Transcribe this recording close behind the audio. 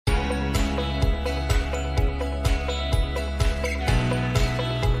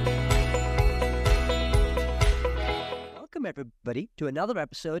welcome everybody to another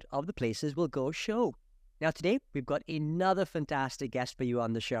episode of the Places We'll Go show. Now today, we've got another fantastic guest for you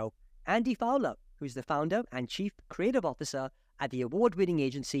on the show, Andy Fowler, who's the founder and chief creative officer at the award-winning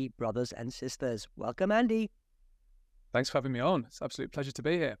agency Brothers and Sisters. Welcome, Andy. Thanks for having me on. It's an absolute pleasure to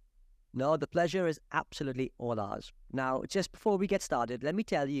be here. No, the pleasure is absolutely all ours. Now, just before we get started, let me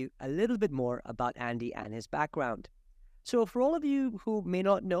tell you a little bit more about Andy and his background. So for all of you who may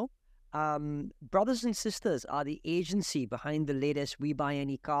not know, Brothers and Sisters are the agency behind the latest We Buy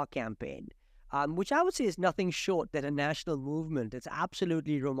Any Car campaign, which I would say is nothing short than a national movement. It's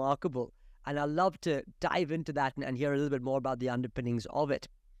absolutely remarkable. And I'd love to dive into that and hear a little bit more about the underpinnings of it.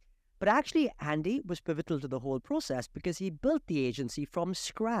 But actually, Andy was pivotal to the whole process because he built the agency from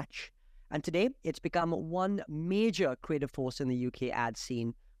scratch. And today, it's become one major creative force in the UK ad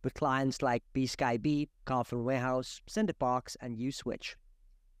scene with clients like B Sky B, Carphone Warehouse, Center Parks, and U-Switch.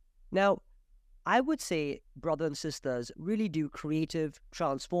 Now, I would say Brothers and Sisters really do creative,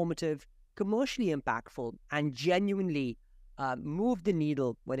 transformative, commercially impactful, and genuinely move the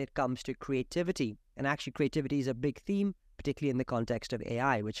needle when it comes to creativity. And actually, creativity is a big theme, particularly in the context of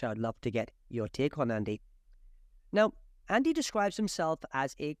AI, which I'd love to get your take on, Andy. Now, Andy describes himself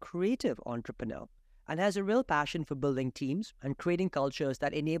as a creative entrepreneur and has a real passion for building teams and creating cultures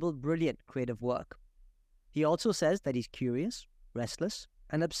that enable brilliant creative work. He also says that he's curious, restless,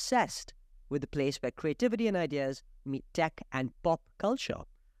 and obsessed with the place where creativity and ideas meet tech and pop culture.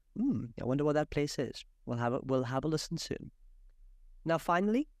 I wonder what that place is. We'll have a listen soon. Now,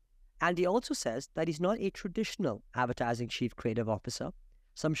 finally, Andy also says that he's not a traditional advertising chief creative officer,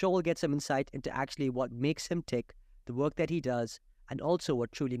 so I'm sure we'll get some insight into actually what makes him tick, the work that he does, and also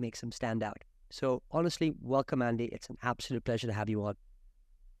what truly makes him stand out. So honestly, welcome, Andy. It's an absolute pleasure to have you on.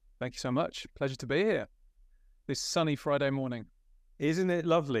 Thank you so much. Pleasure to be here this sunny Friday morning. Isn't it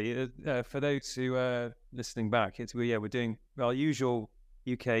lovely? For those who are listening back, we're doing our usual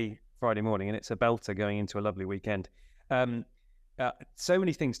UK Friday morning, and it's a belter going into a lovely weekend. So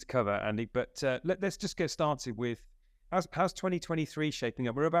many things to cover, Andy, but let's just get started with how's 2023 shaping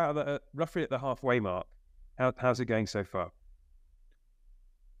up? We're about roughly at the halfway mark. How's it going so far?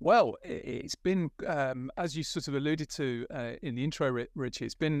 Well, it's been, as you sort of alluded to in the intro, Richie,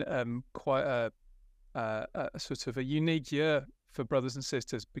 it's been quite a sort of a unique year for Brothers and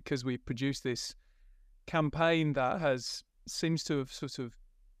Sisters because we produced this campaign that seems to have sort of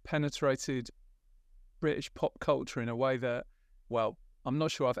penetrated British pop culture in a way that, well, I'm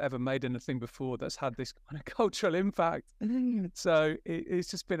not sure I've ever made anything before that's had this kind of cultural impact. So it's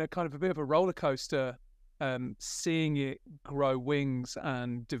just been a kind of a bit of a roller coaster, seeing it grow wings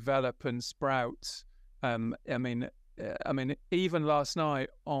and develop and sprout. I mean, even last night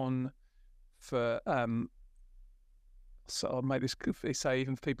so I'll make this say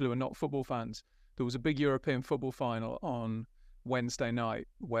even for people who are not football fans, there was a big European football final on Wednesday night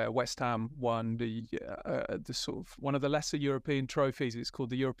where West Ham won the sort of one of the lesser European trophies. It's called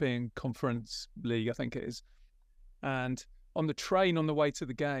the European Conference League, I think it is. And on the train on the way to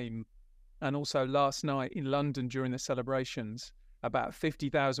the game, and also last night in London during the celebrations, about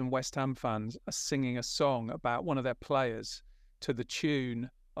 50,000 West Ham fans are singing a song about one of their players to the tune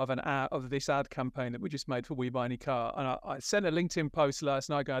of this ad campaign that we just made for We Buy Any Car. And I sent a LinkedIn post last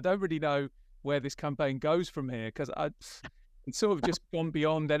night going, I don't really know where this campaign goes from here because it's sort of just gone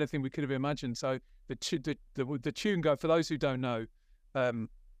beyond anything we could have imagined. So the tune go, for those who don't know,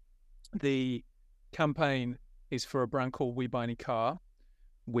 the campaign is for a brand called We Buy Any Car,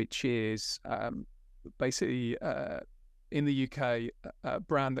 which is basically in the UK a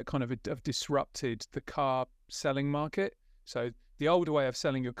brand that kind of have disrupted the car selling market. So the old way of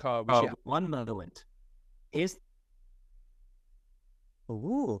selling your car was... One moment. That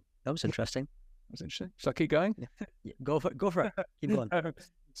was interesting. That's interesting. Shall I keep going? Yeah, go for it. Keep going.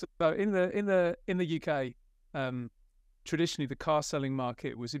 So in the UK, traditionally the car selling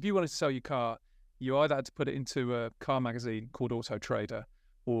market was, if you wanted to sell your car, you either had to put it into a car magazine called Auto Trader,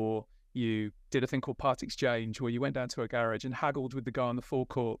 or you did a thing called part exchange, where you went down to a garage and haggled with the guy on the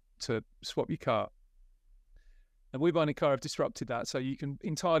forecourt to swap your car. And We Buy Any Car have disrupted that, so you can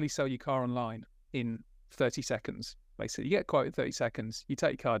entirely sell your car online in 30 seconds. Basically, you get a quote in 30 seconds, you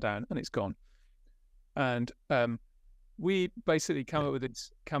take your car down, and it's gone. And we basically come up with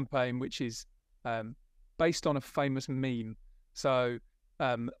this campaign, which is based on a famous meme. So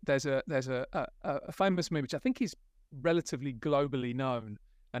there's a famous meme which I think is relatively globally known,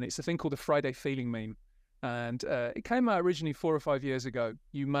 and it's a thing called the Friday Feeling meme. And it came out originally 4 or 5 years ago.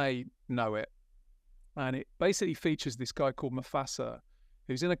 You may know it. And it basically features this guy called Mufasa,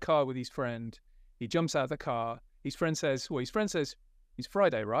 who's in a car with his friend. He jumps out of the car. His friend says, it's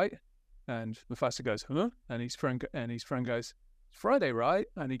Friday, right? And Mufasa goes, huh? And his friend goes, it's Friday, right?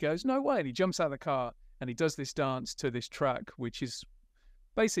 And he goes, no way. And he jumps out of the car and he does this dance to this track, which is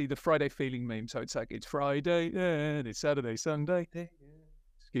basically the Friday feeling meme. So it's like, it's Friday and it's Saturday, Sunday.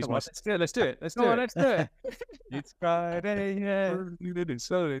 Excuse me. Let's do it. Let's do Let's do it. It's Friday, yeah.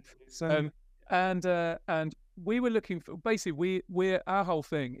 And we were looking for, basically, our whole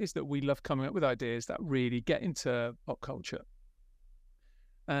thing is that we love coming up with ideas that really get into pop culture.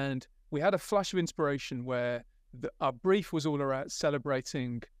 And we had a flash of inspiration where our brief was all around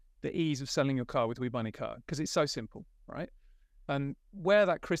celebrating the ease of selling your car with We Buy Any Car, because it's so simple, right? And where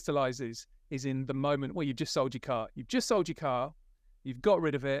that crystallizes is in the moment where you've just sold your car. You've just sold your car, you've got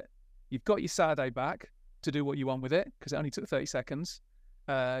rid of it, you've got your Saturday back to do what you want with it, because it only took 30 seconds.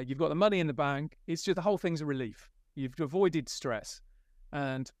 You've got the money in the bank. It's just the whole thing's a relief. You've avoided stress.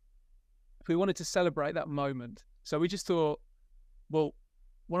 And we wanted to celebrate that moment. So we just thought, well,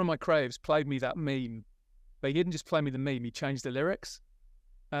 one of my creatives played me that meme, but he didn't just play me the meme, he changed the lyrics.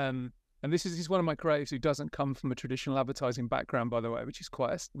 And this is one of my creatives who doesn't come from a traditional advertising background, by the way, which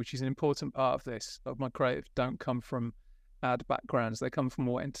is an important part of this. My creatives don't come from ad backgrounds. They come from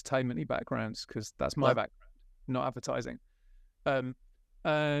more entertainment-y backgrounds, because that's my background, not advertising.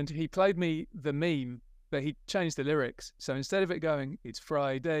 And he played me the meme, but he changed the lyrics. So instead of it going, it's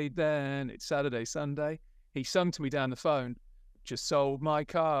Friday then, it's Saturday, Sunday, he sung to me down the phone, just sold my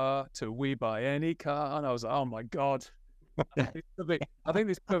car to We Buy Any Car. And I was like, oh my God. I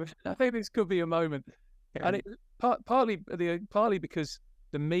think this could be a moment. And it partly because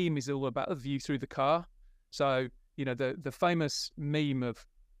the meme is all about the view through the car. So, the famous meme of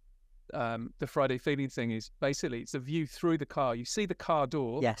the Friday feeling thing is basically it's a view through the car. You see the car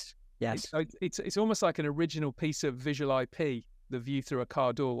door. Yes. It's almost like an original piece of visual IP, the view through a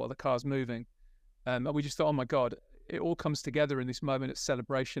car door while the car's moving. And we just thought, oh my God, it all comes together in this moment of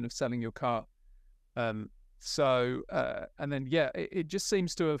celebration of selling your car. And then, it just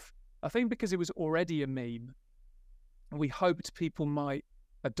seems to have, I think because it was already a meme, we hoped people might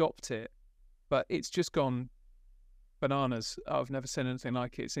adopt it, but it's just gone bananas. I've never seen anything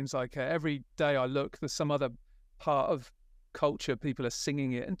like it. It seems like every day I look, there's some other part of culture, people are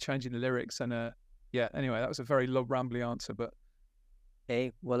singing it and changing the lyrics. And anyway, that was a very long, rambly answer, but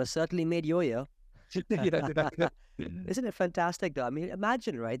hey, well, it certainly made your year. Isn't it fantastic though? I mean,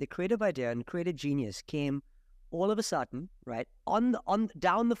 imagine, right? The creative idea and creative genius came all of a sudden, right? On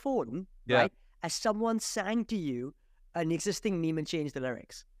down the phone, right? As someone sang to you an existing meme and changed the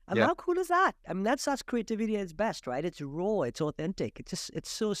lyrics. I mean, how cool is that? I mean, that's creativity at its best, right? It's raw, it's authentic. It's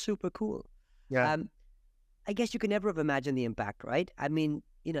so super cool. Yeah. I guess you can never have imagined the impact, right? I mean,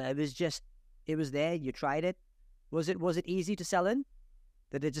 it was there, you tried it. Was it easy to sell in?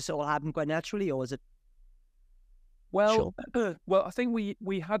 Did it just all happen quite naturally, or was it? Well, I think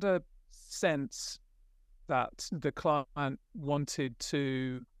we had a sense that the client wanted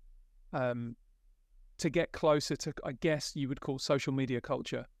to get closer to, I guess you would call social media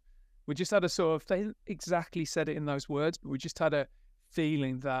culture. We just had a sort of, they didn't exactly said it in those words, but we just had a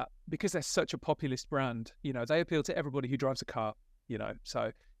feeling that because they're such a populist brand, they appeal to everybody who drives a car,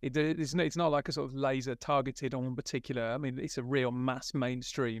 so it's not like a sort of laser targeted on one particular. I mean, it's a real mass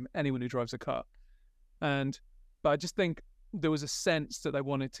mainstream, anyone who drives a car. But I just think there was a sense that they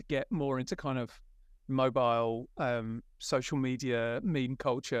wanted to get more into kind of mobile, social media, meme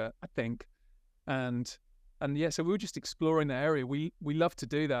culture, I think. And so we were just exploring that area. We love to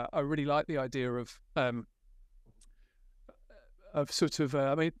do that. I really like the idea of sort of,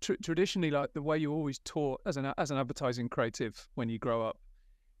 traditionally, like the way you always taught as an advertising creative when you grow up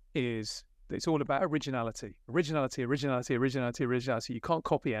is it's all about originality. You can't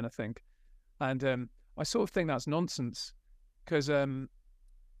copy anything. And I sort of think that's nonsense, because I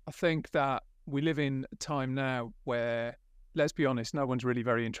think that we live in a time now where, let's be honest, no one's really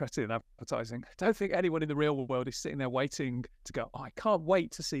very interested in advertising. I don't think anyone in the real world is sitting there waiting to go, oh, I can't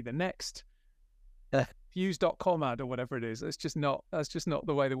wait to see the next Fuse.com ad or whatever it is. That's just not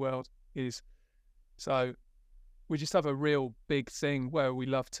the way the world is. So we just have a real big thing where we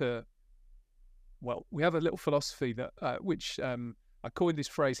love to, we have a little philosophy that which I coined this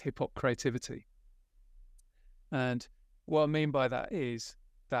phrase hip-hop creativity. And what I mean by that is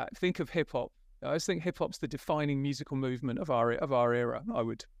that think of hip-hop. I just think hip-hop's the defining musical movement of our era. I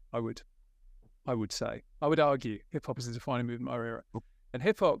would say. I would argue hip-hop is the defining movement of our era. And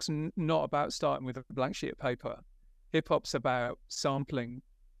hip-hop's not about starting with a blank sheet of paper. Hip-hop's about sampling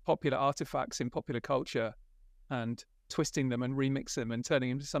popular artifacts in popular culture and twisting them and remix them and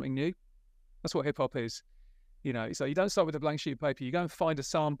turning them into something new. That's what hip-hop is. So you don't start with a blank sheet of paper. You go and find a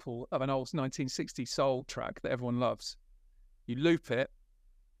sample of an old 1960s soul track that everyone loves. You loop it,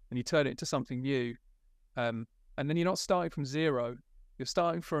 and you turn it into something new, and then you're not starting from zero. You're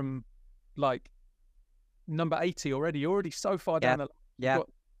starting from like number 80 already. You're already so far down the line. Yeah.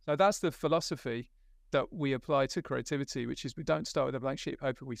 So that's the philosophy that we apply to creativity, which is we don't start with a blank sheet of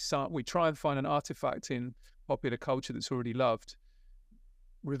paper. We try and find an artifact in popular culture that's already loved,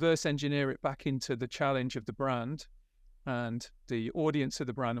 reverse engineer it back into the challenge of the brand and the audience of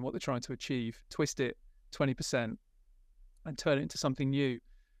the brand and what they're trying to achieve, twist it 20% and turn it into something new.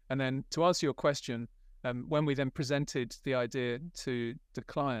 And then to answer your question, when we then presented the idea to the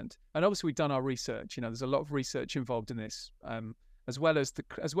client, and obviously we've done our research, there's a lot of research involved in this, as well as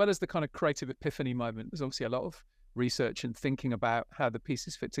the kind of creative epiphany moment. There's obviously a lot of research and thinking about how the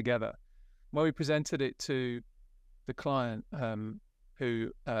pieces fit together. When we presented it to the client,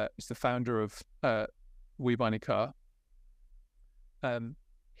 who is the founder of We Buy Any Car,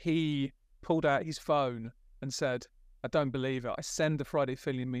 he pulled out his phone and said, "I don't believe it. I send the Friday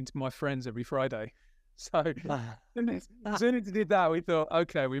feeling mean to my friends every Friday." So as soon as he did that, we thought,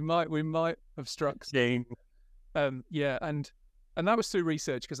 okay, we might have struck. Yeah, and that was through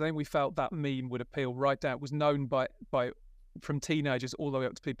research, because I think we felt that meme would appeal right down. It was known by from teenagers all the way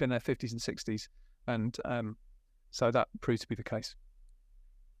up to people in their 50s and 60s, and so that proved to be the case.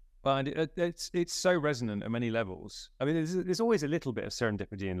 Well, and it's so resonant at many levels. I mean, there's always a little bit of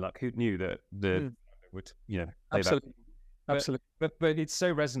serendipity and luck. Who knew that the would play Absolutely. that? Absolutely. But it's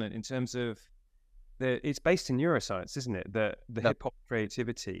so resonant in terms of it's based in neuroscience, isn't it? The hip hop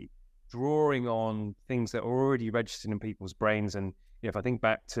creativity, drawing on things that are already registered in people's brains. And if I think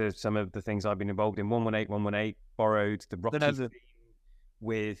back to some of the things I've been involved in, 118 borrowed the Rocky theme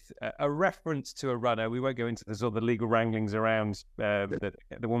with a reference to a runner. We won't go into the sort of the legal wranglings around the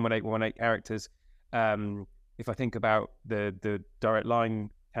 118 characters. If I think about the Direct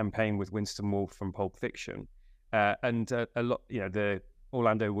Line campaign with Winston Wolfe from Pulp Fiction, and a lot, the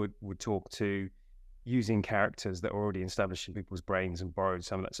Orlando would talk to using characters that are already established in people's brains and borrowed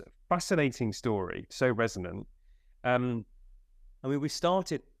some of that. So fascinating story, so resonant. I mean, we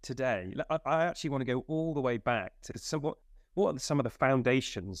started today. I actually want to go all the way back to what are some of the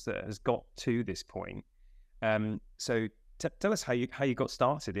foundations that has got to this point. So tell us how you got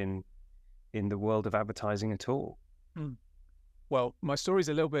started in the world of advertising at all. Well, my story's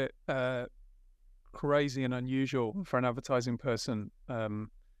a little bit crazy and unusual for an advertising person,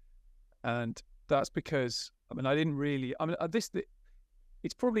 and that's because I didn't really.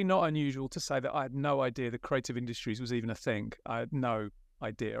 It's probably not unusual to say that I had no idea the creative industries was even a thing. I had no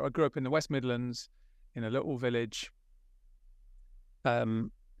idea. I grew up in the West Midlands in a little village. No,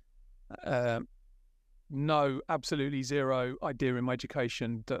 absolutely zero idea in my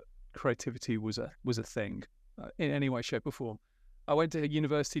education that creativity was a thing in any way, shape, or form. I went to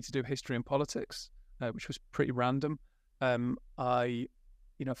university to do history and politics, which was pretty random. Only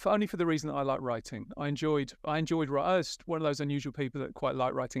for the reason that I like writing. I enjoyed I was one of those unusual people that quite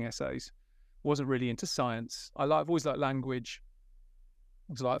like writing essays. Wasn't really into science. I've always liked language.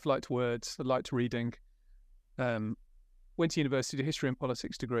 I've liked words. I liked reading. Went to university, did history and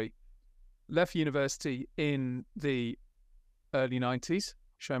politics degree. Left university in the early 90s,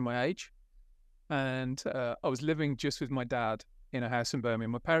 showing my age. And I was living just with my dad in a house in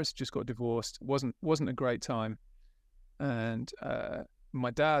Birmingham. My parents had just got divorced. Wasn't a great time. And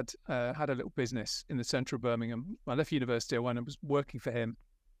my dad had a little business in the centre of Birmingham. I left university, I went and was working for him.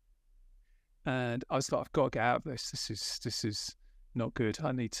 And I was like, I've got to get out of this. This is not good.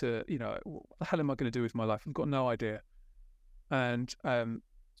 I need to, what the hell am I going to do with my life? I've got no idea. And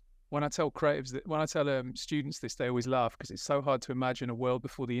when I tell creatives when I tell students this, they always laugh because it's so hard to imagine a world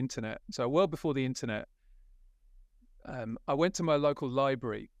before the internet. So a world before the internet, I went to my local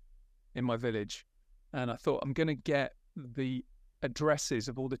library in my village, and I thought I'm going to get the addresses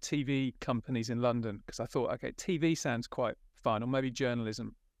of all the TV companies in London, because I thought, okay, TV sounds quite fun, or maybe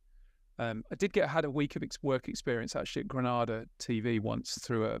journalism. I had a week of work experience actually at Granada TV once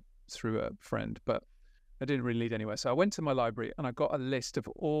through a friend, but I didn't really lead anywhere. So I went to my library and I got a list of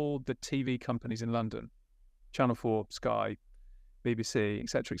all the TV companies in London: Channel 4, Sky, BBC,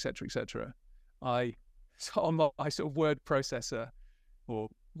 etc., etc., etc. On my sort of word processor or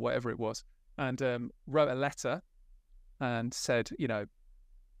whatever it was, and wrote a letter and said,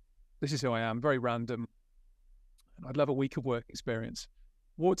 this is who I am, very random. I'd love a week of work experience.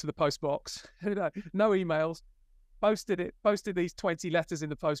 Walked to the post box, no emails, posted these 20 letters in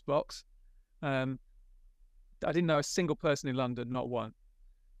the post box. I didn't know a single person in London, not one.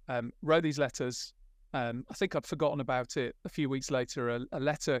 Wrote these letters. I think I'd forgotten about it. A few weeks later, a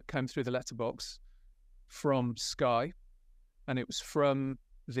letter came through the letterbox from Sky, and it was from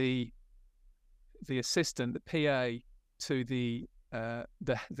the assistant, the PA to the the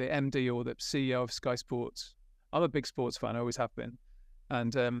MD or the CEO of Sky Sports. I'm a big sports fan, I always have been.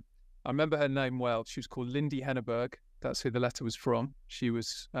 And I remember her name well. She was called Lindy Henneberg. That's who the letter was from. She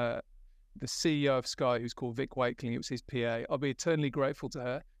was the CEO of Sky, who's called Vic Wakeling. It was his PA. I'll be eternally grateful to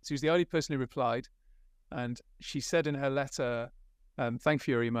her. She was the only person who replied. And she said in her letter, thank you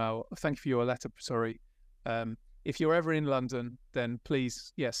for your email. Thank you for your letter, sorry. If you're ever in London, then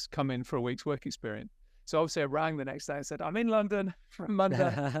please, yes, come in for a week's work experience. So obviously I rang the next day and said, I'm in London from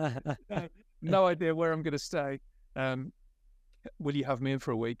Monday. No idea where I'm going to stay. Will you have me in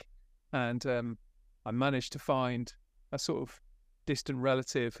for a week? And I managed to find a sort of distant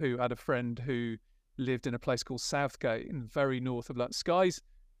relative who had a friend who lived in a place called Southgate in the very north of London. Sky's,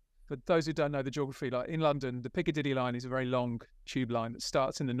 for those who don't know the geography, like in London, the Piccadilly line is a very long tube line that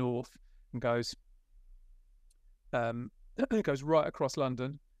starts in the north and goes right across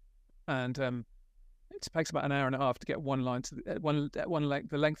London, and it takes about an hour and a half to get one line to the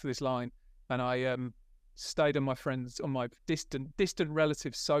length of this line. And I stayed on my distant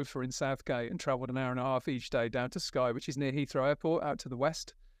relative's sofa in Southgate and travelled an hour and a half each day down to Skye, which is near Heathrow Airport, out to the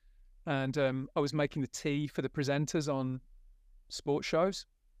west. And I was making the tea for the presenters on sports shows,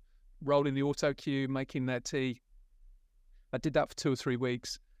 rolling the auto cue, making their tea. I did that for 2 or 3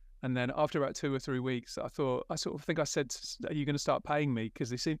 weeks. And then after about 2 or 3 weeks, I said, are you going to start paying me?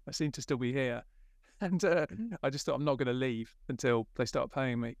 Because I seem to still be here. And I just thought, I'm not going to leave until they start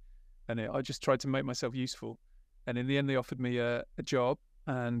paying me. And I just tried to make myself useful. And in the end, they offered me a job.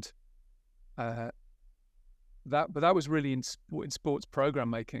 And that was really in sports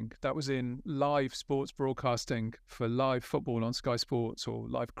program making. That was in live sports broadcasting for live football on Sky Sports or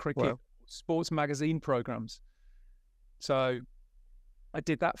live cricket, Wow. sports magazine programs. So I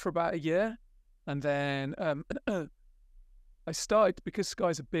did that for about a year. And then I started, because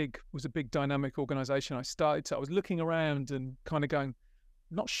Sky's was a big dynamic organization. I was looking around and kind of going,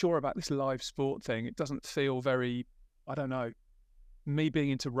 not sure about this live sport thing. It doesn't feel very, I don't know, me being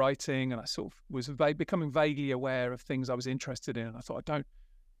into writing, and I sort of was becoming vaguely aware of things I was interested in. And I thought,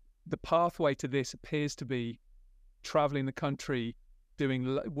 the pathway to this appears to be traveling the country,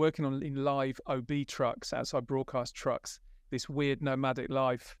 working in live OB trucks, outside broadcast trucks, this weird nomadic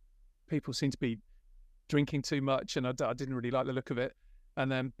life. People seem to be drinking too much, and I didn't really like the look of it. And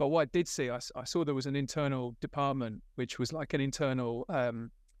then, but what I did see, I saw there was an internal department, which was like an internal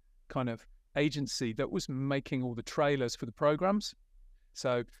kind of agency that was making all the trailers for the programs.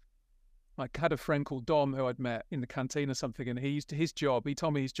 So I had a friend called Dom who I'd met in the canteen or something, and he told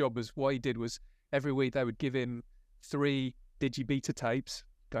me his job was, what he did was every week they would give him 3 digibeta tapes,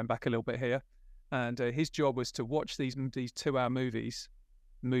 going back a little bit here, and his job was to watch these 2-hour movies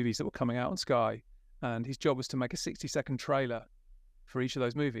that were coming out on Sky, and his job was to make a 60-second trailer for each of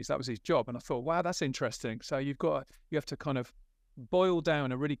those movies. That was his job. And I thought, wow, that's interesting. So you have to kind of boil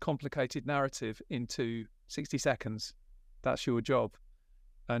down a really complicated narrative into 60 seconds. That's your job.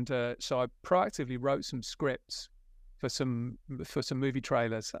 And so I proactively wrote some scripts for some movie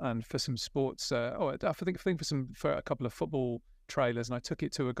trailers and for some sports. I think for a couple of football trailers. And I took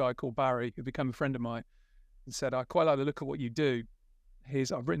it to a guy called Barry, who became a friend of mine, and said, I quite like the look of what you do.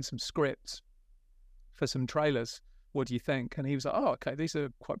 I've written some scripts for some trailers. What do you think? And he was like, oh, okay, these are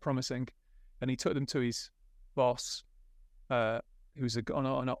quite promising. And he took them to his boss, who was an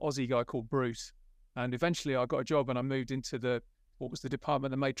Aussie guy called Bruce. And eventually I got a job and I moved into what was the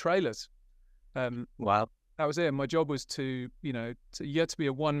department that made trailers. Wow. That was it. My job was you had to be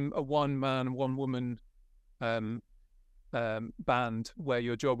a one man, one woman band, where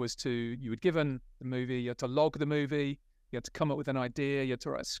your job was you were given the movie, you had to log the movie, you had to come up with an idea, you had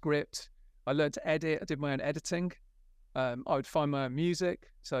to write a script. I learned to edit. I did my own editing. I would find my own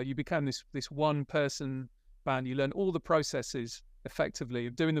music. So you became this one person band. You learn all the processes effectively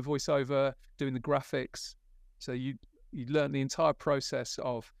of doing the voiceover, doing the graphics. So you learn the entire process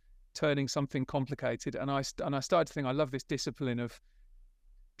of turning something complicated. And I started to think, I love this discipline of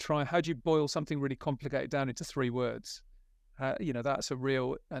how do you boil something really complicated down into 3 words? That's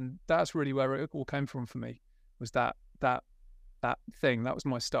really where it all came from for me, was that thing. That was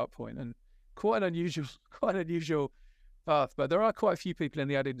my start point, and quite an unusual path. But there are quite a few people in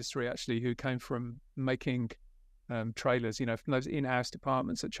the ad industry actually who came from making trailers, from those in-house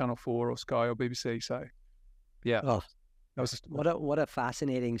departments at Channel 4 or Sky or BBC. So yeah. Oh, that was what a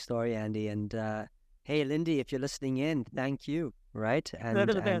fascinating story, Andy. And hey, Lindy, if you're listening in, thank you, right?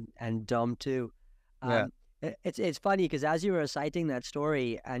 And Dom too. Yeah. It's funny because as you were reciting that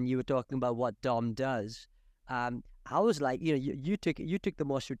story and you were talking about what Dom does, I was like, you took the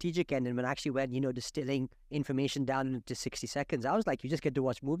more strategic end, and when I actually went, distilling information down into 60 seconds, I was like, you just get to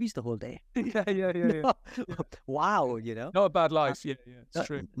watch movies the whole day. Yeah. Wow, Not a bad life. Yeah, it's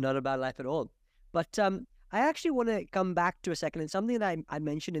true. Not a bad life at all. But I actually want to come back to a second, and something that I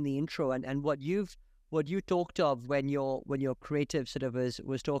mentioned in the intro, and what you talked of when your creative sort of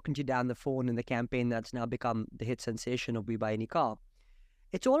was talking to you down the phone in the campaign that's now become the hit sensation of We Buy Any Car.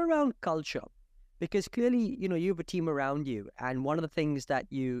 It's all around culture, because clearly, you have a team around you, and one of the things that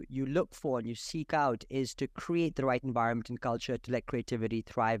you look for and you seek out is to create the right environment and culture to let creativity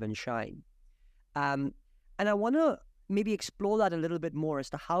thrive and shine. And I want to maybe explore that a little bit more as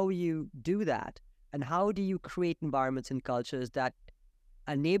to how you do that, and how do you create environments and cultures that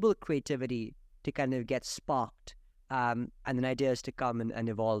enable creativity to kind of get sparked, and then ideas to come and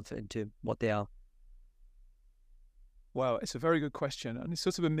evolve into what they are. Well, it's a very good question, and it's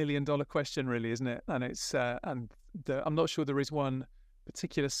sort of $1 million question, really, isn't it? And it's I'm not sure there is one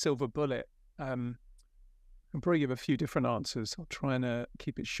particular silver bullet. I can probably give a few different answers. I'll try and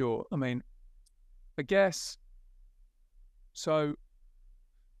keep it short. I mean, I guess so.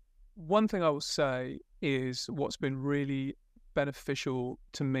 One thing I will say is what's been really beneficial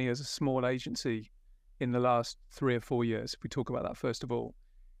to me as a small agency in the last 3 or 4 years, if we talk about that first of all,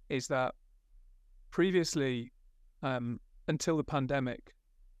 is that previously, until the pandemic,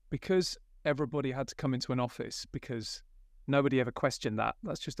 because everybody had to come into an office, because nobody ever questioned that.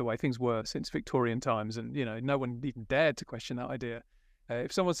 That's just the way things were since Victorian times, and no one even dared to question that idea.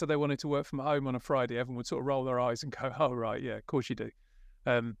 If someone said they wanted to work from home on a Friday, everyone would sort of roll their eyes and go, "Oh right, yeah, of course you do."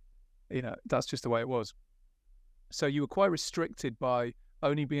 That's just the way it was. So you were quite restricted by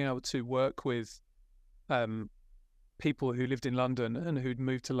only being able to work with people who lived in London and who'd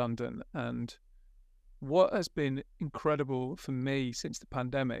moved to London. And what has been incredible for me since the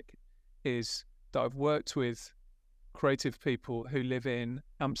pandemic is that I've worked with creative people who live in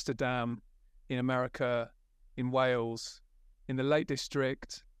Amsterdam, in America, in Wales, in the Lake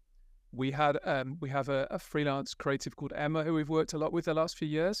District. We have a freelance creative called Emma, who we've worked a lot with the last few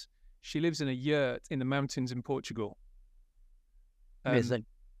years. She lives in a yurt in the mountains in Portugal. Amazing.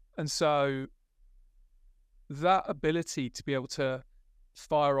 And so that ability to be able to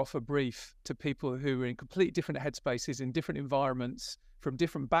fire off a brief to people who are in completely different headspaces, in different environments, from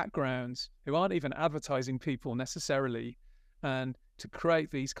different backgrounds, who aren't even advertising people necessarily, and to create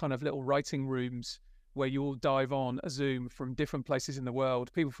these kind of little writing rooms where you all dive on a Zoom from different places in the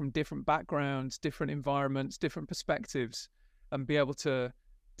world, people from different backgrounds, different environments, different perspectives, and be able to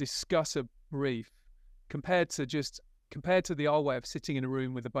discuss a brief compared to the old way of sitting in a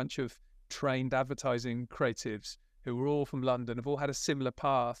room with a bunch of trained advertising creatives who were all from London, have all had a similar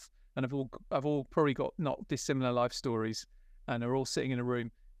path, and have all probably got not dissimilar life stories, and are all sitting in a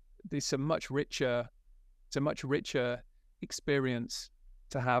room. It's a much richer experience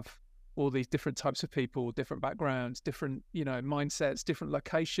to have all these different types of people, different backgrounds, different mindsets, different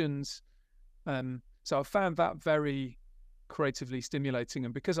locations. So I found that very creatively stimulating.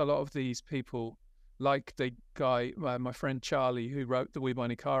 And because a lot of these people, like the guy, my friend Charlie, who wrote the We Buy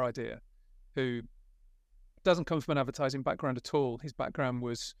Any Car idea, who doesn't come from an advertising background at all. His background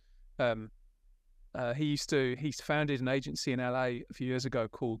was he founded an agency in LA a few years ago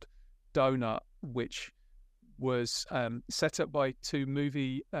called Donut, which was set up by two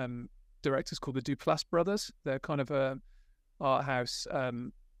movie directors called the Duplass brothers. They're kind of a art house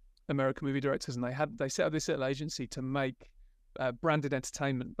American movie directors, and they set up this little agency to make branded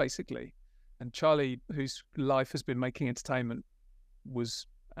entertainment, basically. And Charlie, whose life has been making entertainment, was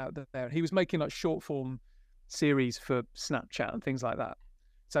out there. He was making like short form series for Snapchat and things like that.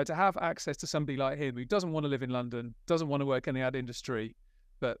 So to have access to somebody like him who doesn't want to live in London, doesn't want to work in the ad industry,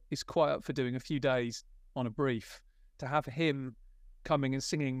 but is quite up for doing a few days on a brief, to have him coming and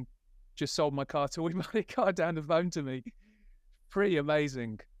singing "Just Sold My Car to We Buy Any Car" down the phone to me, pretty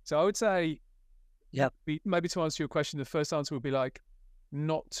amazing. So I would say, maybe to answer your question, the first answer would be like,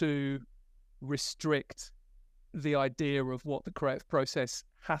 not to restrict the idea of what the creative process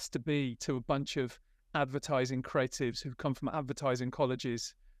has to be to a bunch of advertising creatives who've come from advertising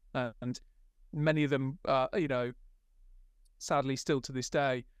colleges, and many of them, sadly still to this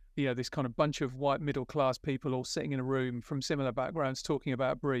day, this kind of bunch of white middle class people all sitting in a room from similar backgrounds talking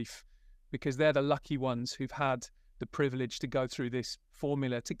about a brief, because they're the lucky ones who've had the privilege to go through this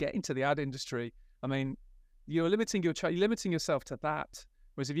formula to get into the ad industry. I mean, you're limiting yourself to that.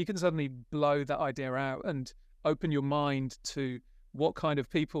 Whereas if you can suddenly blow that idea out and open your mind to what kind of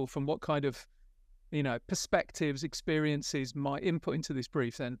people from what kind of perspectives, experiences might input into this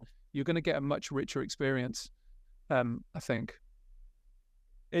brief, then you're going to get a much richer experience, I think.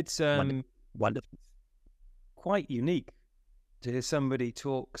 It's wonderful. quite unique to hear somebody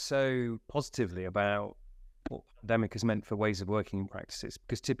talk so positively about what pandemic has meant for ways of working and practices,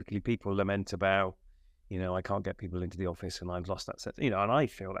 because typically people lament about, I can't get people into the office and I've lost that sense, and I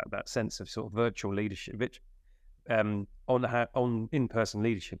feel that sense of sort of virtual leadership, which on in-person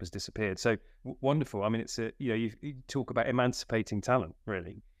leadership has disappeared. So wonderful. I mean, it's you talk about emancipating talent,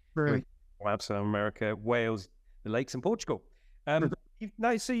 really. Right. Outside America, Wales, the lakes, and Portugal.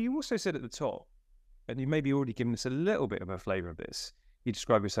 So you also said at the top, and you maybe already given us a little bit of a flavour of this. You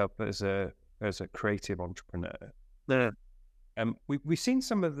describe yourself as a creative entrepreneur. Yeah. We've seen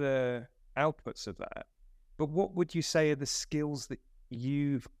some of the outputs of that, but what would you say are the skills that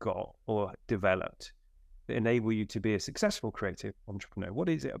you've got or developed that enable you to be a successful creative entrepreneur? What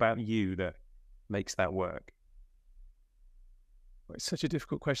is it about you that makes that work? It's such a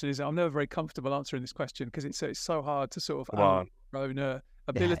difficult question, isn't it? I'm never very comfortable answering this question because it's so hard to sort of Wow. own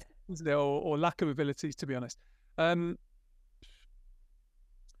ability, isn't it? Or lack of abilities, to be honest. Well,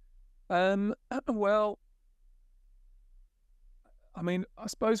 I mean, I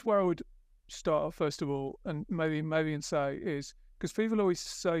suppose where I would start first of all, and maybe and say is, because people always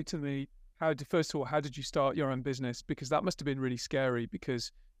say to me, first of all, how did you start your own business? Because that must have been really scary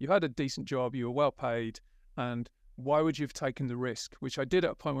because you had a decent job, you were well paid, and why would you have taken the risk? Which I did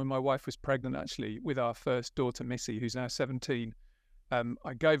at a point when my wife was pregnant, actually, with our first daughter, Missy, who's now 17.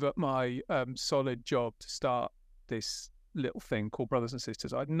 I gave up my solid job to start this little thing called Brothers and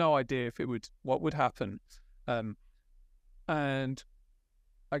Sisters. I had no idea if what would happen. And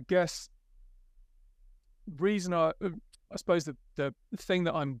I guess I suppose the thing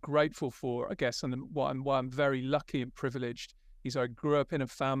that I'm grateful for, I guess, and why I'm very lucky and privileged is I grew up in a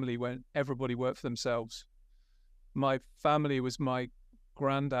family where everybody worked for themselves. My family was my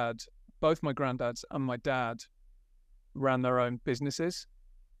granddad, both my granddads and my dad ran their own businesses.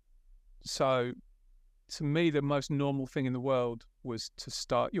 So to me, the most normal thing in the world was to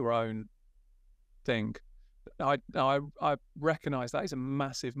start your own thing. I recognize that is a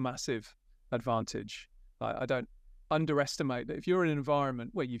massive, massive advantage. I don't underestimate that if you're in an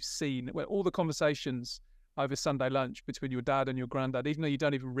environment where where all the conversations over Sunday lunch between your dad and your granddad, even though you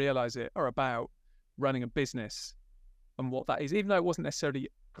don't even realize it, are about running a business and what that is, even though it wasn't necessarily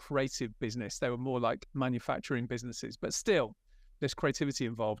creative business, they were more like manufacturing businesses, but still there's creativity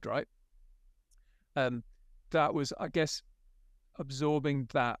involved, right? That was, I guess, absorbing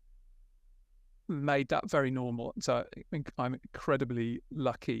that made that very normal. So I think I'm incredibly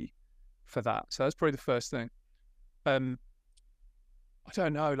lucky for that. So that's probably the first thing. I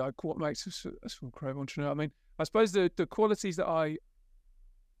don't know, like what makes us a creative entrepreneur. I mean, I suppose the qualities that I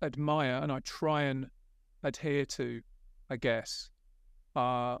admire and I try and adhere to, I guess,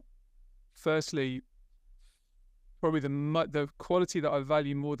 are firstly probably the quality that I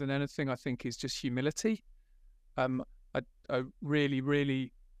value more than anything, I think, is just humility. I really,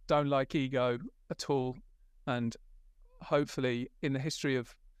 really don't like ego at all, and hopefully in the history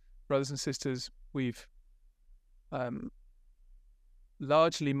of Brothers and Sisters we've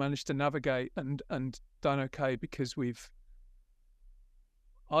largely managed to navigate and done okay because we've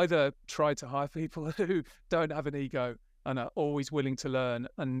either tried to hire people who don't have an ego and are always willing to learn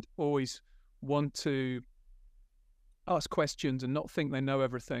and always want to ask questions and not think they know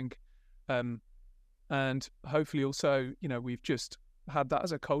everything, and hopefully also, we've just had that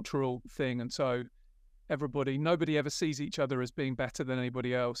as a cultural thing, and so nobody ever sees each other as being better than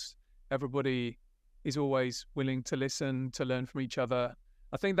anybody else. Everybody is always willing to listen, to learn from each other.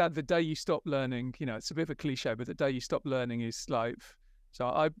 I think that the day you stop learning, it's a bit of a cliche, but the day you stop learning is life. So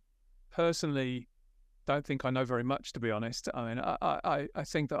I personally don't think I know very much, to be honest. I mean, I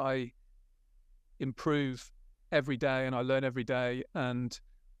think that I improve every day and I learn every day. And,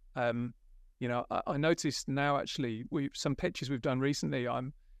 I noticed now, actually, some pictures we've done recently,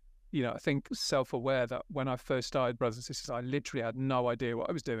 I'm, I think self-aware that when I first started Brothers and Sisters, I literally had no idea what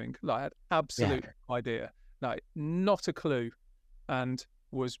I was doing. Like, I had absolute no idea, like not a clue, and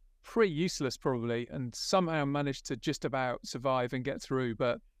was pretty useless probably, and somehow managed to just about survive and get through.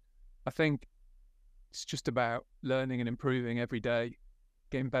 But I think it's just about learning and improving every day,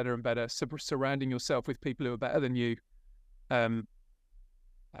 getting better and better, surrounding yourself with people who are better than you.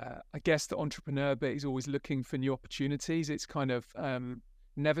 I guess the entrepreneur bit is always looking for new opportunities. It's kind of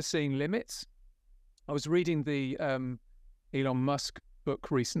never seeing limits. I was reading the Elon Musk book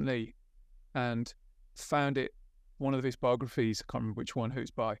recently and found it, one of his biographies, I can't remember which one, who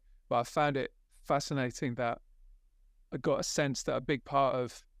it's by, but I found it fascinating that I got a sense that a big part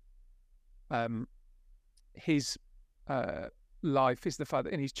of his life is the fact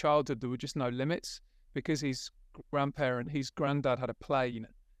that in his childhood there were just no limits, because his granddad had a plane,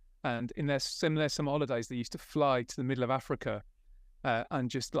 And in their summer holidays, they used to fly to the middle of Africa and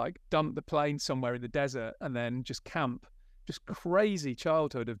just like dump the plane somewhere in the desert and then just camp. Just crazy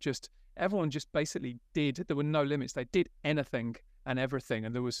childhood of just everyone just basically did. There were no limits. They did anything and everything,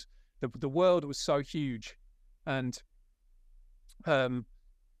 and there was the world was so huge. And I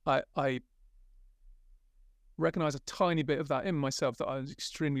recognize a tiny bit of that in myself, that I was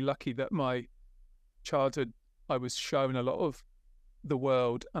extremely lucky that my childhood I was shown a lot of the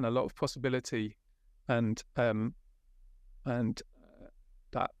world and a lot of possibility, and that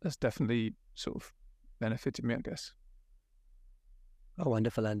has definitely sort of benefited me, I guess. Oh,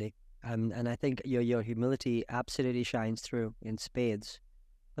 wonderful, Andy. And I think your humility absolutely shines through in spades.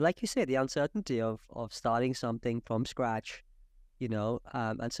 But like you say, the uncertainty of starting something from scratch,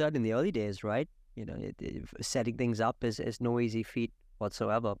 and certainly in the early days, right? Setting things up is no easy feat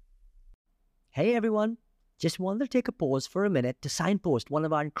whatsoever. Hey, everyone. Just wanted to take a pause for a minute to signpost one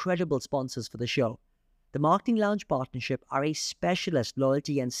of our incredible sponsors for the show. The Marketing Lounge Partnership are a specialist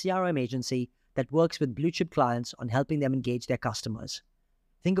loyalty and CRM agency that works with blue chip clients on helping them engage their customers.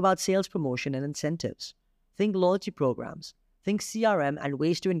 Think about sales promotion and incentives. Think loyalty programs. Think CRM and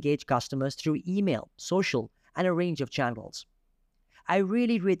ways to engage customers through email, social, and a range of channels. I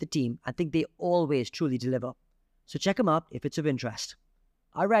really rate the team and think they always truly deliver. So check them out if it's of interest.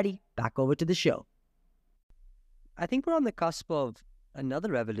 Alrighty, back over to the show. I think we're on the cusp of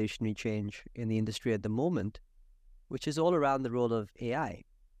another revolutionary change in the industry at the moment, which is all around the role of AI.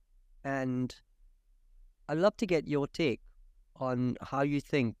 And I'd love to get your take on how you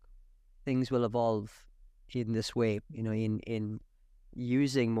think things will evolve in this way, in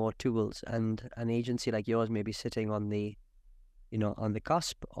using more tools, and an agency like yours may be sitting on the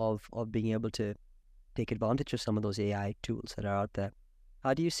cusp of being able to take advantage of some of those AI tools that are out there.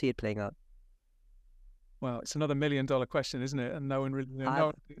 How do you see it playing out? Well, it's another $1 million question, isn't it? And no one really,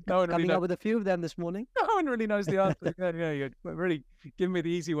 no one coming up with a few of them this morning. No one really knows the answer. You're really giving me the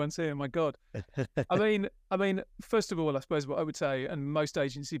easy ones here. My God. I mean, first of all, I suppose what I would say, and most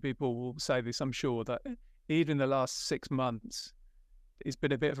agency people will say this, I'm sure, that even in the last 6 months, it's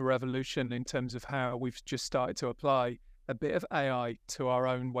been a bit of a revolution in terms of how we've just started to apply a bit of AI to our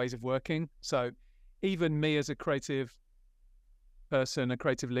own ways of working. So even me as a creative person, a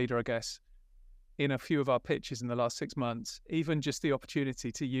creative leader, I guess, in a few of our pitches in the last 6 months, even just the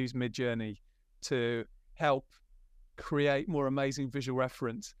opportunity to use Midjourney to help create more amazing visual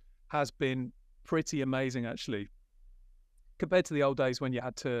reference has been pretty amazing, actually, compared to the old days when you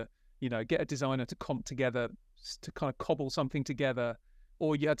had to, get a designer to comp together, to kind of cobble something together,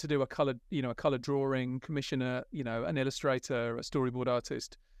 or you had to do a color drawing, commission an illustrator, a storyboard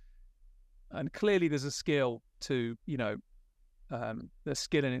artist. And clearly there's a skill to, the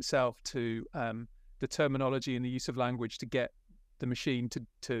skill in itself to the terminology and the use of language to get the machine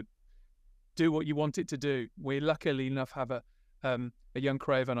to do what you want it to do. We luckily enough have a young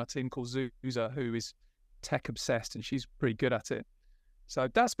creative on our team called Zuza, who is tech obsessed, and she's pretty good at it. So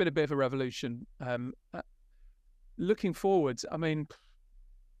that's been a bit of a revolution. Looking forwards, I mean,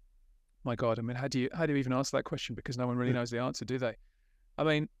 my God, how do you even answer that question? Because no one really knows the answer, do they? I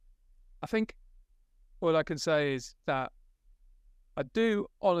mean, I think all I can say is that I do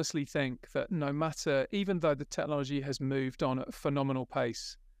honestly think that no matter, even though the technology has moved on at a phenomenal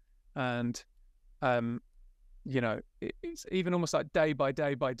pace, and it's even almost like day by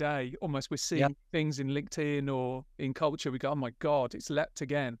day, almost we're seeing things in LinkedIn or in culture, we go, oh my God, it's leapt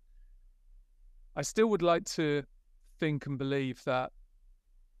again. I still would like to think and believe that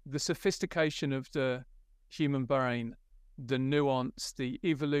the sophistication of the human brain, the nuance, the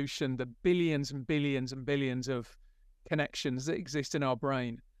evolution, the billions and billions and billions of connections that exist in our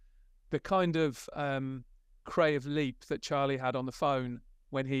brain, the kind of creative leap that Charlie had on the phone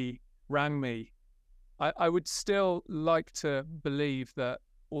when he rang me, I would still like to believe that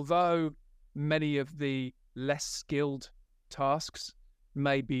although many of the less skilled tasks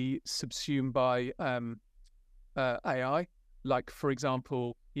may be subsumed by AI, like, for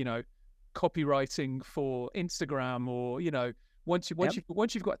example, copywriting for Instagram, or, once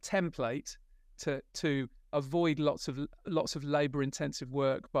you've got a template to avoid lots of labor intensive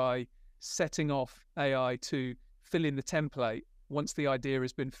work by setting off AI to fill in the template once the idea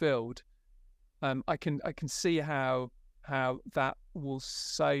has been filled, I can see how that will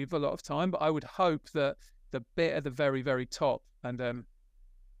save a lot of time. But I would hope that the bit at the very, very top, and I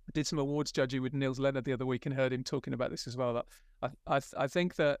did some awards judging with Niels Leonard the other week and heard him talking about this as well, that I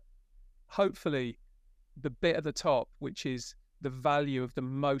think that hopefully the bit at the top, which is the value of the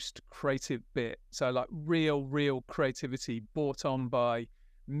most creative bit, so like real creativity brought on by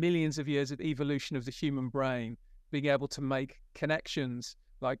millions of years of evolution of the human brain, being able to make connections,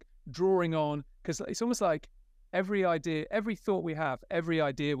 like drawing on, because it's almost like every idea, every thought we have, every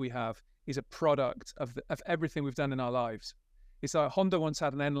idea we have is a product of everything we've done in our lives. It's like Honda once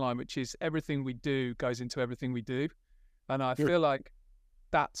had an N line, which is everything we do goes into everything we do. And I feel like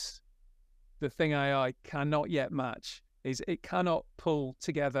that's the thing AI cannot yet match, is it cannot pull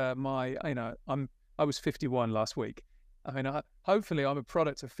together my, I was 51 last week. I mean, hopefully I'm a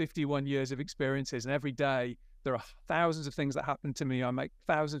product of 51 years of experiences, and every day there are thousands of things that happen to me. I make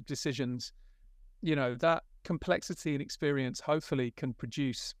thousands of decisions. That complexity and experience hopefully can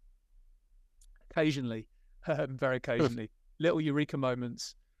produce occasionally, very occasionally, little eureka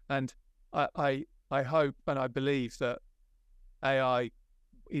moments. And I hope and I believe that AI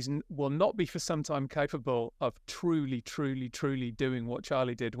will not be for some time capable of truly doing what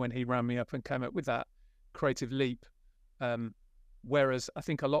Charlie did when he ran me up and came up with that creative leap. Whereas I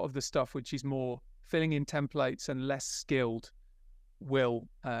think a lot of the stuff which is more filling in templates and less skilled will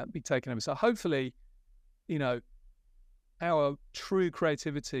be taken over. So hopefully, our true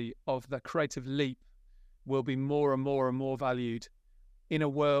creativity of the creative leap will be more and more valued in a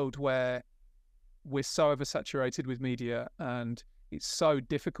world where we're so oversaturated with media and it's so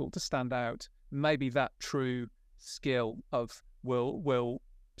difficult to stand out. Maybe that true skill will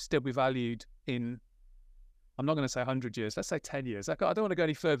still be valued in, I'm not going to say 100 years, let's say 10 years. I don't want to go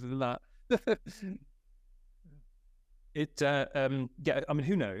any further than that.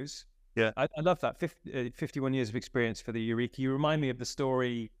 Who knows? Yeah. I love that 51 years of experience for the Eureka. You remind me of the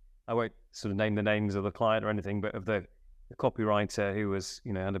story. I won't sort of name the names of the client or anything, but of the copywriter who was,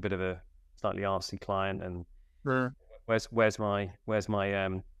 had a bit of a slightly arsey client, and where's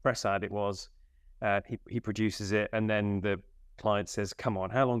my press ad? It was he produces it, and then the client says, "Come on,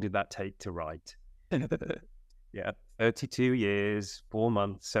 how long did that take to write?" Yeah, 32 years, 4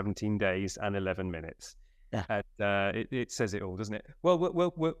 months, 17 days, and 11 minutes. Yeah. And it says it all, doesn't it? Well,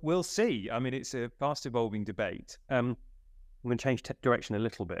 we'll see. I mean, it's a fast evolving debate. I'm going to change direction a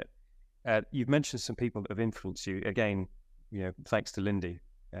little bit. You've mentioned some people that have influenced you. Again, thanks to Lindy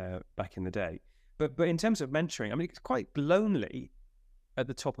back in the day. But in terms of mentoring, I mean, it's quite lonely at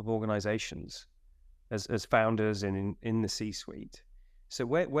the top of organizations as founders and in the C-suite. So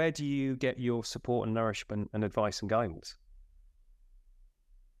where do you get your support and nourishment and advice and guidance?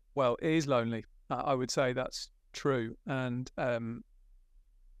 Well, it is lonely. I would say that's true. And I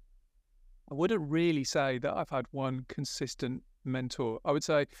wouldn't really say that I've had one consistent mentor. I would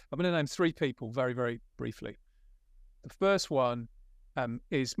say I'm going to name 3 people very, very briefly. The first one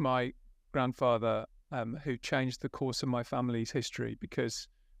is my grandfather, who changed the course of my family's history, because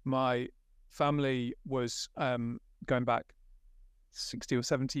my family was going back 60 or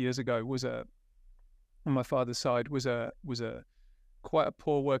 70 years ago, on my father's side, was a quite a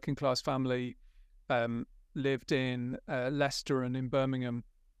poor working class family, lived in Leicester and in Birmingham.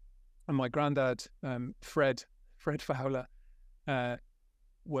 And my granddad, Fred Fowler,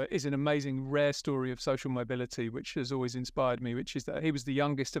 is an amazing, rare story of social mobility, which has always inspired me, which is that he was the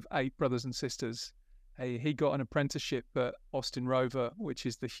youngest of 8 brothers and sisters. He got an apprenticeship at Austin Rover, which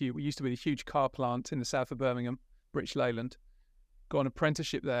is used to be the huge car plant in the south of Birmingham, British Leyland. Got an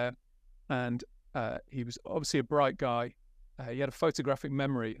apprenticeship there, and he was obviously a bright guy. He had a photographic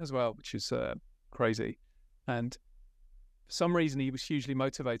memory as well, which is crazy. And for some reason, he was hugely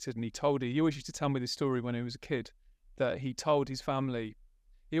motivated, and he always used to tell me this story when he was a kid, that he told his family,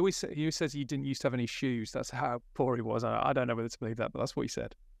 he always says he didn't used to have any shoes. That's how poor he was. I don't know whether to believe that, but that's what he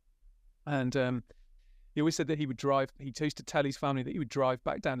said. And he always said that he used to tell his family that he would drive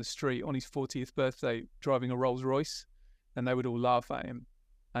back down the street on his 40th birthday driving a Rolls Royce, and they would all laugh at him.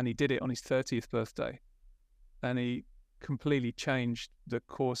 And he did it on his 30th birthday. And he completely changed the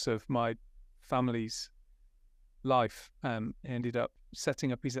course of my family's life. He ended up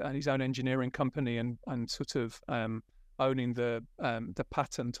setting up his own engineering company and sort of owning the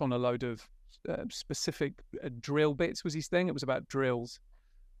patent on a load of specific drill bits was his thing. It was about drills.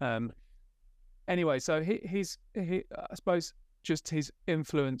 Anyway, so he I suppose just his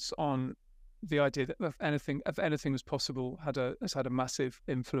influence on the idea that if anything was possible has had a massive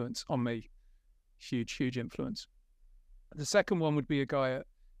influence on me. Huge influence. The second one would be a guy at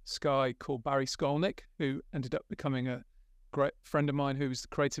Sky called Barry Skolnick, who ended up becoming a great friend of mine, who was the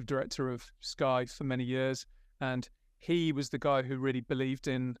creative director of Sky for many years. And he was the guy who really believed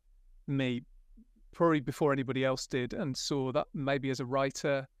in me probably before anybody else did, and saw that maybe as a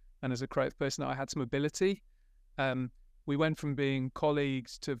writer and as a creative person, I had some ability. We went from being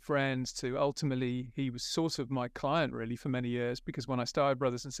colleagues to friends to ultimately he was sort of my client really for many years, because when I started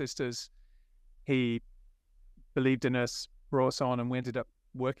Brothers and Sisters, he believed in us, brought us on, and we ended up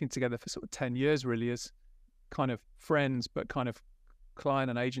working together for sort of 10 years really as kind of friends, but kind of client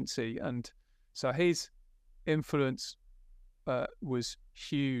and agency. And so his influence was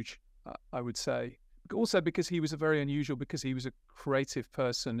huge, I would say. Also because he was because he was a creative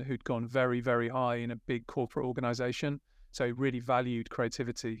person who'd gone very, very high in a big corporate organization. So he really valued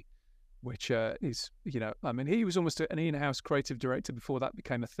creativity, which is, I mean, he was almost an in-house creative director before that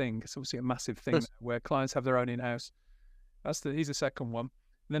became a thing. It's obviously a massive thing now, where clients have their own in-house. He's the second one.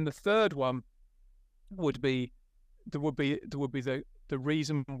 And then the third one would be the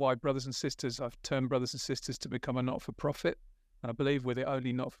reason why Brothers and Sisters, I've termed Brothers and Sisters to become a not-for-profit. And I believe we're the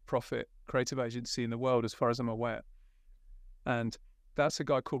only not-for-profit creative agency in the world, as far as I'm aware. And that's a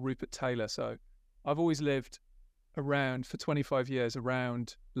guy called Rupert Taylor. So I've always lived for 25 years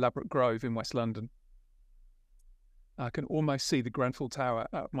around Ladbroke Grove in West London. I can almost see the Grenfell Tower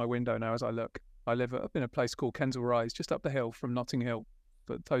out my window now as I look. I live up in a place called Kensal Rise, just up the hill from Notting Hill.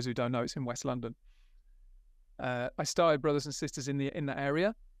 But those who don't know, it's in West London. I started Brothers and Sisters in that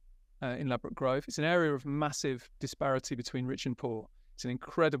area. In Ladbroke Grove. It's an area of massive disparity between rich and poor. It's an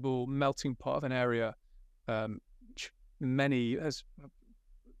incredible melting pot of an area. Has many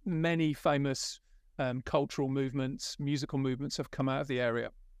famous cultural movements, musical movements have come out of the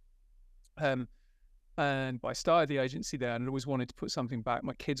area. And I started the agency there and always wanted to put something back.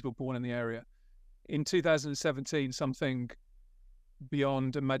 My kids were born in the area. In 2017, something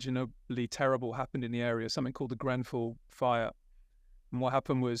beyond imaginably terrible happened in the area, something called the Grenfell Fire. And what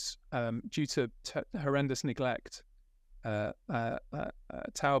happened was, due to horrendous neglect, a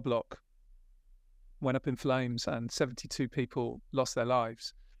tower block went up in flames and 72 people lost their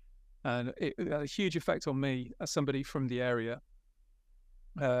lives. And it had a huge effect on me as somebody from the area.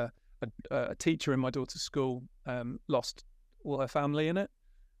 A teacher in my daughter's school lost all her family in it,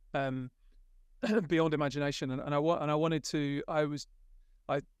 beyond imagination. And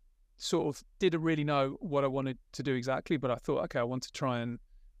I sort of didn't really know what I wanted to do exactly, but I thought, okay, I want to try and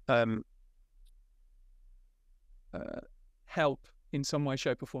help in some way,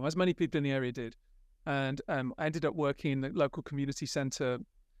 shape or form, as many people in the area did. And I ended up working in the local community centre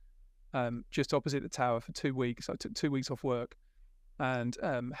just opposite the tower for 2 weeks. I took 2 weeks off work and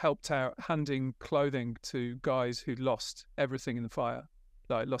helped out handing clothing to guys who'd lost everything in the fire,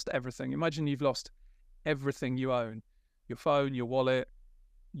 like lost everything. Imagine you've lost everything you own, your phone, your wallet,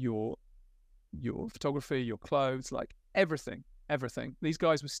 your photography, your clothes, like everything. These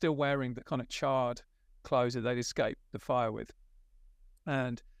guys were still wearing the kind of charred clothes that they'd escaped the fire with.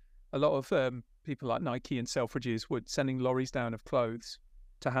 And a lot of people like Nike and Selfridges were sending lorries down of clothes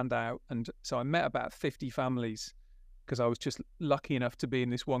to hand out. And so I met about 50 families because I was just lucky enough to be in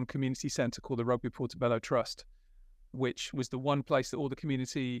this one community centre called the Rugby Portobello Trust, which was the one place that all the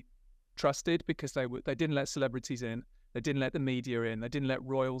community trusted because they didn't let celebrities in. They didn't let the media in. They didn't let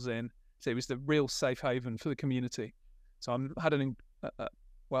royals in. So it was the real safe haven for the community. So I had a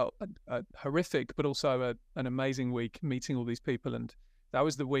horrific, but also an amazing week meeting all these people. And that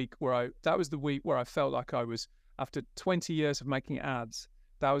was the week where I felt like I was, after 20 years of making ads,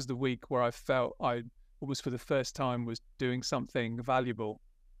 that was the week where I felt I was for the first time was doing something valuable,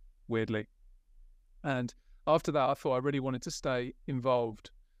 weirdly. And after that, I thought I really wanted to stay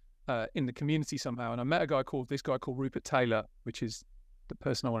involved in the community somehow. And I met this guy called Rupert Taylor, which is the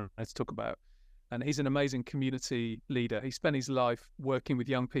person I wanted to talk about. And he's an amazing community leader. He spent his life working with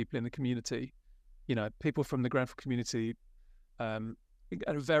young people in the community, people from the Grenfell community, a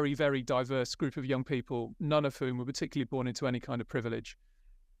very, very diverse group of young people, none of whom were particularly born into any kind of privilege.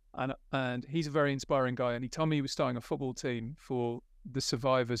 And he's a very inspiring guy. And he told me he was starting a football team for the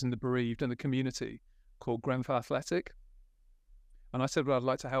survivors and the bereaved and the community called Grenfell Athletic. And I said, well, I'd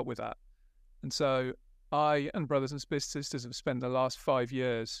like to help with that. And so I and Brothers and Sisters have spent the last 5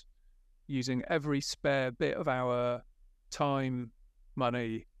 years using every spare bit of our time,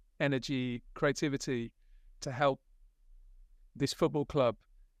 money, energy, creativity to help this football club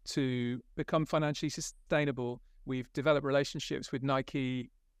to become financially sustainable. We've developed relationships with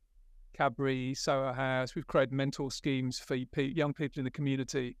Nike, Cadbury, Soho House. We've created mentor schemes for young people in the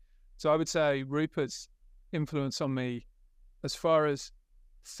community. So I would say Rupert's influence on me, as far as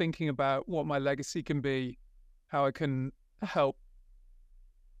thinking about what my legacy can be, how I can help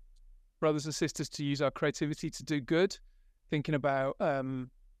brothers and sisters to use our creativity to do good, thinking about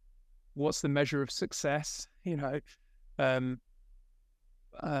what's the measure of success, and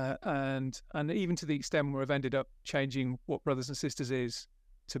even to the extent where I've ended up changing what Brothers and Sisters is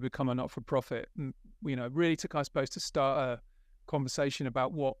to become a not-for-profit, really took, I suppose, to start a conversation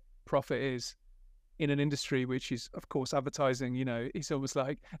about what profit is in an industry which is, of course, advertising. It's almost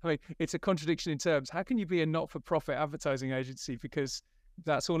like, it's a contradiction in terms. How can you be a not-for-profit advertising agency? Because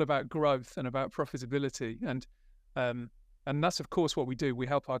that's all about growth and about profitability. And And that's, of course, what we do. We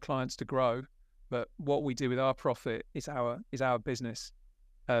help our clients to grow, but what we do with our profit is our business.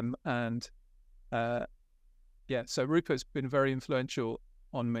 So Rupert's been very influential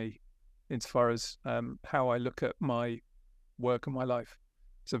on me insofar as how I look at my work and my life.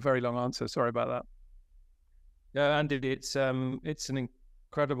 It's a very long answer. Sorry about that. Yeah, Andy, it's an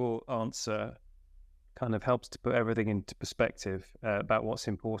incredible answer. Kind of helps to put everything into perspective about what's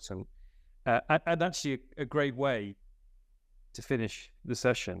important. And actually a great way to finish the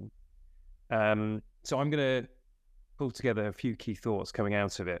session. So I'm going to pull together a few key thoughts coming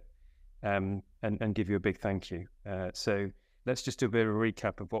out of it and give you a big thank you. So let's just do a bit of a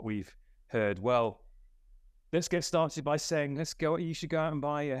recap of what we've heard. Well, let's get started by saying, you should go out and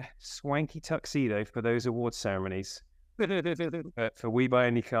buy a swanky tuxedo for those award ceremonies. For We Buy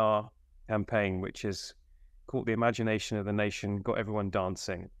Any Car campaign, which has caught the imagination of the nation, got everyone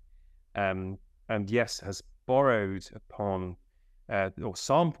dancing. And yes, has borrowed upon or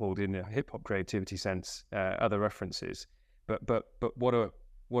sampled in a hip hop creativity sense other references. But what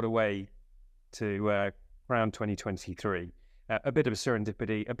a way to crown 2023. A bit of a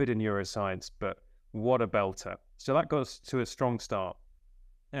serendipity, a bit of neuroscience, but what a belter. So that got us to a strong start.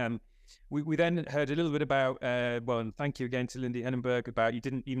 We then heard a little bit about, and thank you again to Lindy Henenberg about you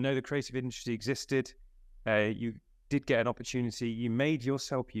didn't even know the creative industry existed. You did get an opportunity. You made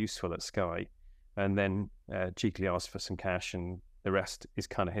yourself useful at Sky and then cheekily asked for some cash, and the rest is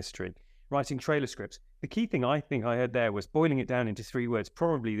kind of history. Writing trailer scripts. The key thing I think I heard there was boiling it down into 3 words.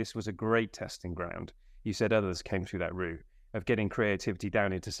 Probably this was a great testing ground. You said others came through that route of getting creativity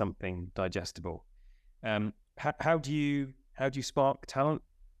down into something digestible. How do you spark talent?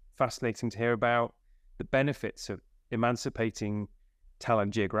 Fascinating to hear about the benefits of emancipating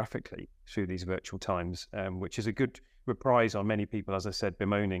talent geographically through these virtual times, which is a good reprise on many people, as I said,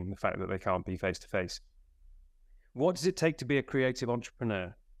 bemoaning the fact that they can't be face to face. What does it take to be a creative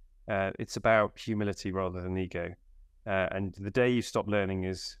entrepreneur? It's about humility rather than ego. And the day you stop learning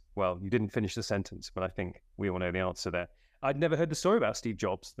is, well, you didn't finish the sentence, but I think we all know the answer there. I'd never heard the story about Steve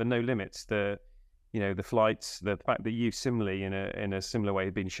Jobs, the no limits, the flights, the fact that you similarly in a similar way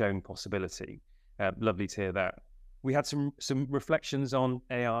have been shown possibility. Lovely to hear that. We had some reflections on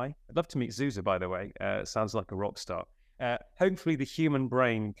AI. I'd love to meet Zuza, by the way. Sounds like a rock star. Hopefully the human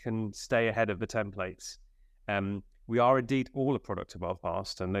brain can stay ahead of the templates. We are indeed all a product of our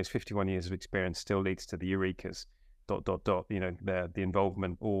past, and those 51 years of experience still leads to the eurekas, ... the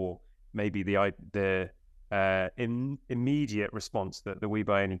involvement, or maybe the immediate response that the We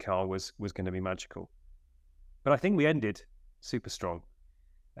Buy Any Car was going to be magical. But I think we ended super strong.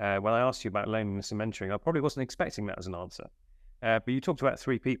 When I asked you about loneliness and mentoring, I probably wasn't expecting that as an answer. But you talked about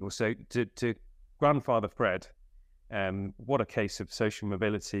 3 people. So to grandfather Fred, what a case of social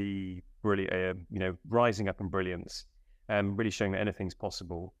mobility, really, rising up in brilliance, really showing that anything's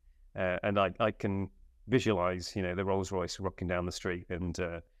possible. And I can visualize, the Rolls Royce rocking down the street and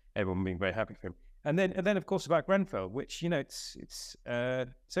everyone being very happy for him. And then of course about Grenfell, which it's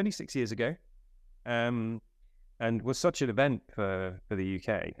only 6 years ago, and was such an event for the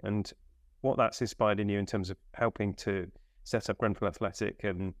UK, and what that's inspired in you in terms of helping to set up Grenfell Athletic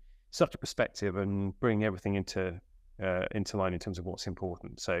and such a perspective and bring everything into line in terms of what's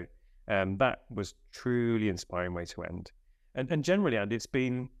important. So that was truly inspiring way to end. And generally, Andy, it's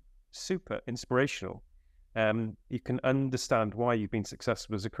been super inspirational. You can understand why you've been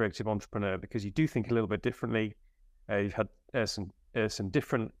successful as a creative entrepreneur because you do think a little bit differently. You've had some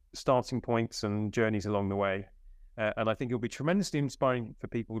different starting points and journeys along the way. And I think it'll be tremendously inspiring for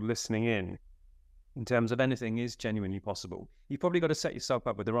people listening in terms of anything is genuinely possible. You've probably got to set yourself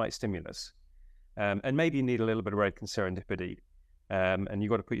up with the right stimulus. And maybe you need a little bit of red serendipity. And you've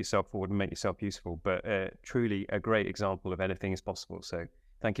got to put yourself forward and make yourself useful. But truly a great example of anything is possible. So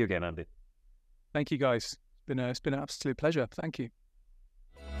thank you again, Andy. Thank you, guys. It's been an absolute pleasure. Thank you.